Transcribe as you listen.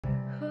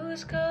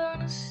Who's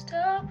gonna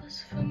stop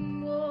us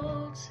from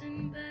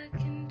waltzing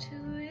back into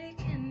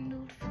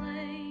rekindled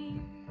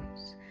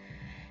flames?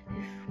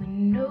 If we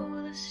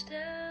know the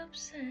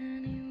steps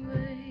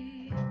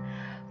anyway,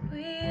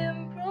 we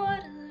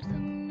embroidered the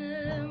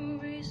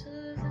memories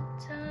of the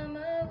time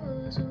I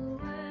was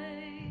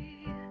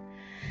away,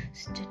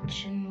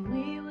 stitching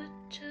we were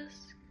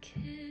just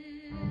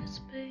kids,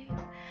 babe.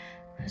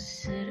 I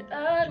said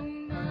I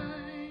don't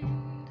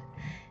mind,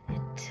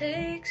 it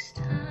takes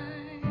time.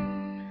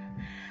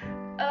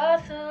 I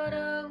thought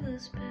I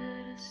was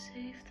better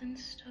safe than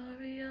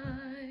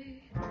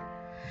starry-eyed.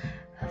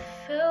 I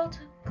felt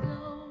a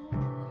glow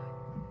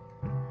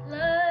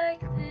like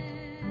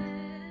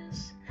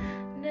this,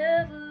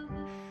 never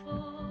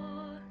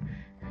before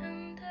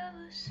and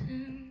ever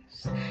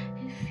since.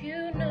 If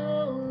you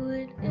know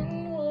it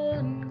in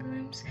one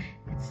glimpse,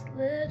 it's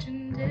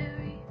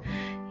legendary.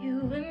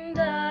 You and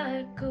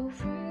I go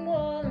from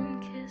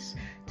one kiss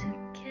to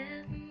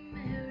getting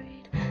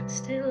married,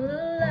 still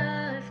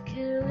alive,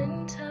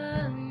 killing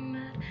time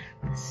at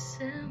the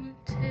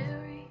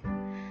cemetery,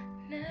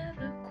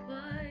 never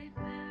quite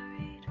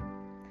buried.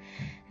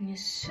 And your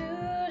suit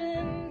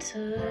and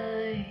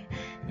tie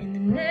in the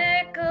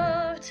nick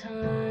of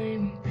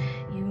time,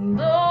 you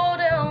low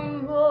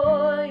down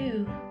boy,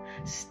 you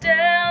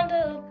stand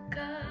up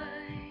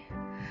guy,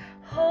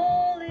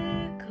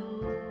 Holy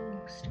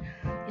Ghost,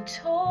 you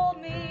told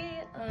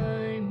me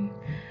I'm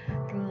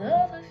the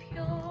love of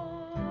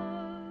your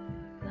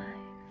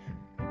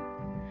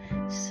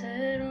life,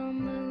 said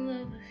I'm the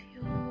love of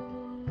your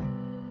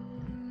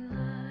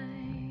life.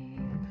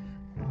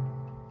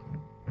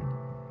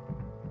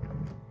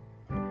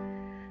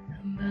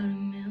 About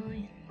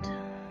 1,000,000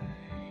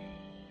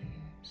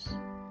 times.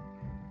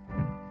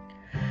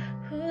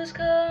 Who's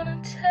gonna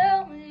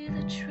tell me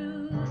the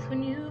truth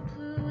when you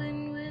blew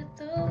in with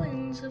the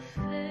winds of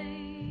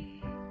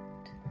fate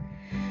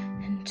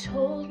and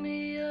told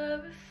me I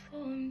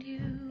reformed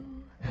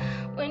you,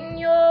 when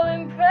your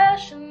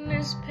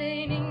impressionist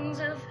paintings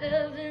of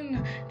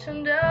heaven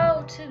turned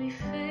out to be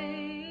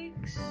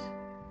fakes?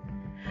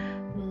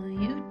 Well,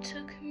 you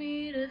took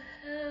me to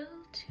hell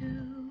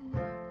too,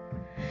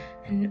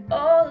 and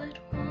all at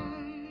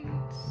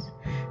once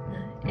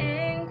the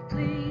ink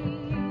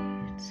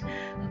bleeds. A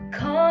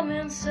con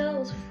man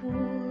sells a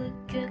fool a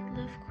get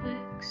left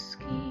quick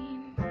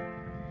scheme,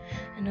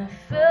 and I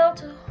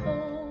felt a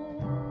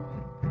hole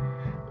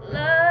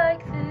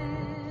like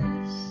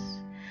this,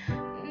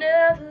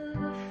 never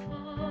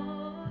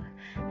before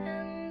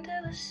and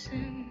ever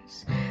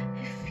since.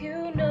 If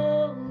you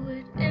know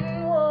it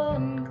in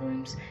one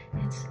glimpse,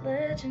 it's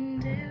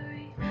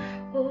legendary.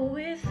 What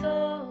we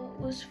thought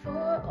was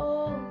for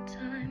all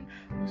time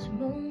was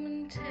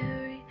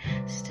momentary,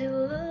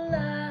 still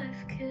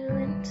alive,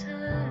 killing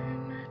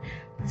time at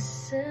the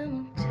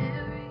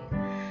cemetery,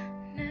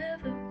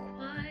 never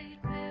quite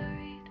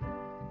buried.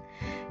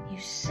 You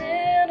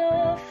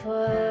cinephile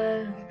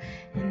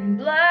in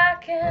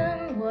black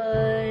and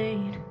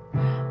white,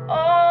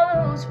 all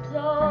those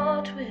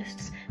plot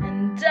twists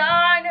and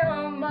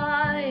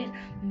dynamite.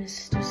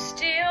 Mr.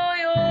 Steal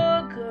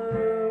your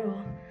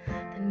girl,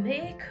 then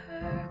make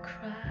her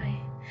cry,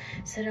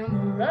 said I'm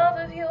the love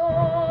of your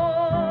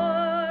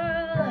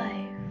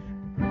life.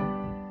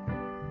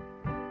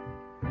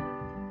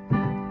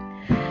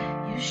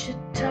 You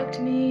should tuck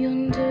me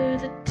under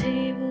the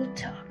table,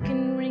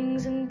 talking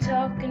rings and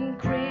talking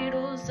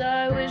cradles.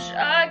 I wish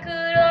I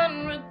could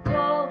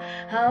unrecall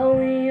how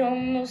we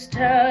almost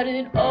had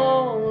it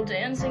all.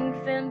 Dancing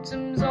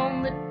phantoms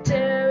on the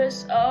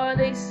terrace, are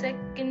they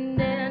second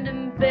and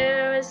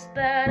embarrassed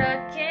that I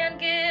can't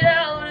get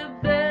out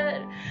of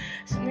bed?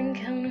 Something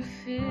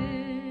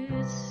counterfeit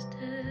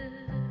instead.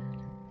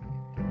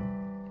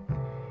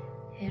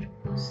 It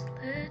was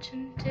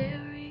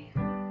legendary,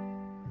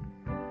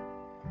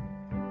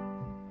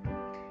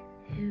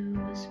 it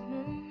was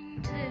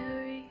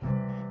momentary,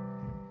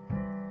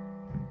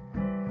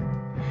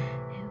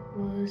 it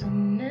was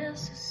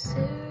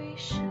unnecessary,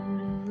 should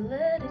have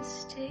let it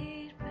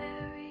stay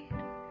buried.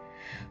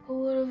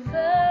 What a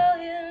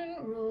valiant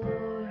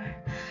roar,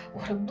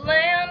 what a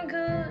bland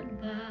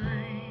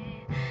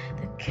goodbye.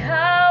 The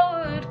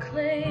coward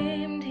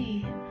claimed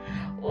he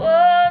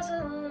was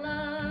a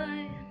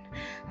lion.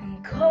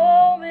 I'm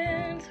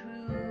combing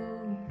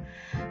through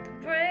the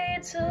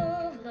braids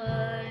of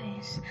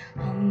lies.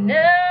 I'll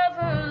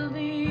never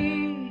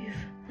leave,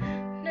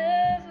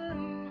 never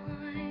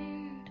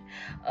mind.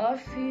 Our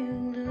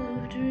field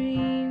of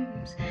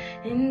dreams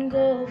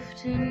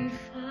engulfed in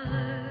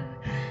fire.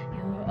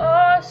 Your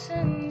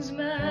arsons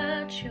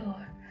match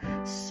your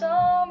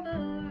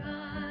somber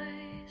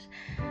eyes,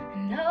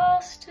 and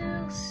I'll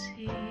still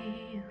see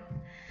you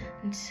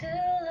until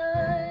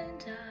I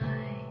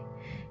die.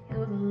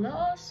 You're the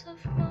loss of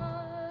my